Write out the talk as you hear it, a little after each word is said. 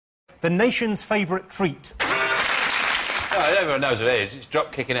the nation's favourite treat? Oh, everyone knows what it is. It's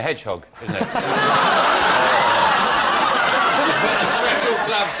drop kicking a hedgehog, isn't it? You put the special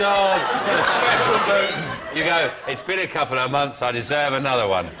gloves on, put the special boots. You go, it's been a couple of months, I deserve another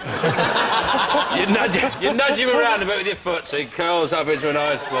one. you nudge him around a bit with your foot so he curls up into a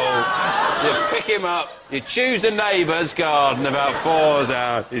nice ball. You pick him up, you choose a neighbour's garden about 4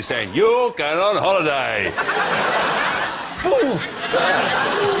 down. You're saying, you're going on holiday. Poof!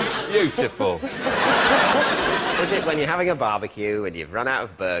 Beautiful. Is it when you're having a barbecue and you've run out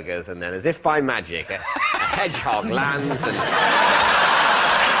of burgers and then, as if by magic, a hedgehog lands and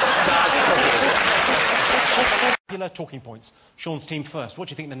starts cooking? Popular talking points. Sean's team first. What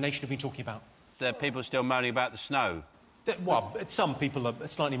do you think the nation have been talking about? People still moaning about the snow. Well, some people are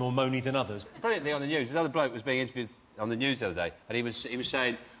slightly more moany than others. Brilliant thing on the news. Another bloke was being interviewed on the news the other day, and he was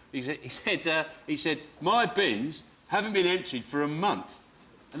saying, he said, my bins haven't been emptied for a month,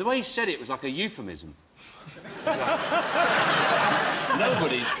 and the way he said it was like a euphemism.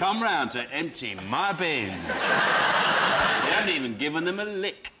 Nobody's come round to empty my bins. They haven't even given them a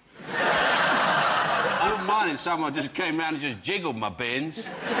lick. I wouldn't mind if someone just came round and just jiggled my bins. So,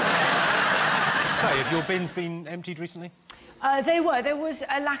 have your bins been emptied recently? They were. There was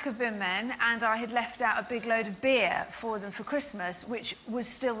a lack of bin men, and I had left out a big load of beer for them for Christmas, which was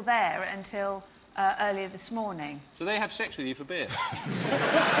still there until earlier this morning. So they have sex with you for beer?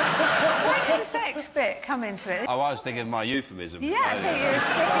 Where did the sex bit come into it? Oh, I was thinking of my euphemism. Yeah, I think you were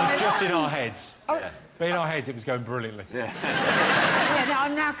sticking It was it just on. in our heads. Oh. Yeah. But in our heads, it was going brilliantly. Yeah. Yeah, no,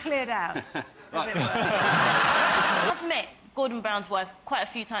 I'm now cleared out, as it were. I've met Gordon Brown's wife quite a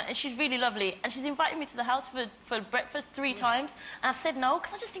few times, and she's really lovely, and she's invited me to the house for breakfast 3 times, and I've said no,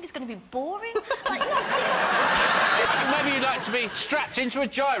 because I just think it's going to be boring. Like, you know, Maybe you'd like to be strapped into a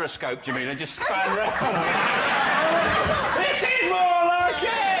gyroscope, do you mean, and just span round? This is more like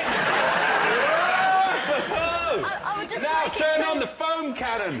it! I would just Now like turn it on the foam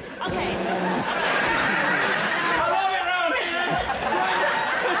cannon. Okay. I love it round here.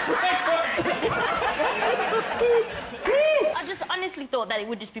 It's breakfast. I just honestly thought that it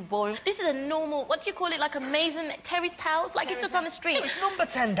would just be boring. This is a normal, what do you call it, like a Mason terraced house? Like, it's just on the street. It's number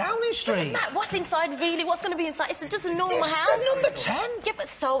 10 Downing Street. Matt, what's inside, really? What's going to be inside? It's just a normal It's house. the number 10. Yeah, but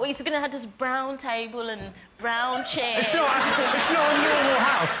so he's going to have this brown table and brown chairs. It's not a normal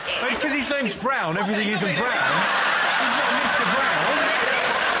house. Because his name's Brown, everything isn't Brown. He's not Mr. Brown.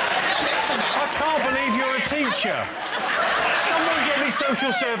 I can't believe you're a teacher. Someone get me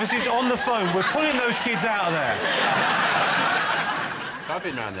social services on the phone. We're pulling those kids out of there. I've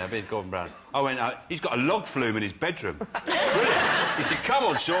been round there, I've been Gordon Brown. I went out, he's got a log flume in his bedroom. Brilliant. He said, come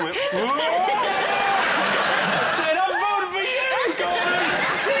on, Sean. I said, I'm voting for you, Gordon!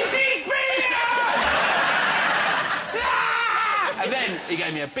 This is brilliant! And then he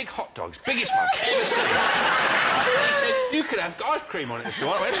gave me a big hot dog, biggest one I've ever seen. And he said, you could have ice cream on it if you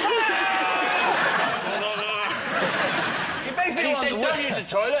want. I went, and he said, don't use the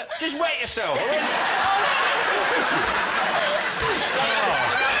toilet, just wet yourself.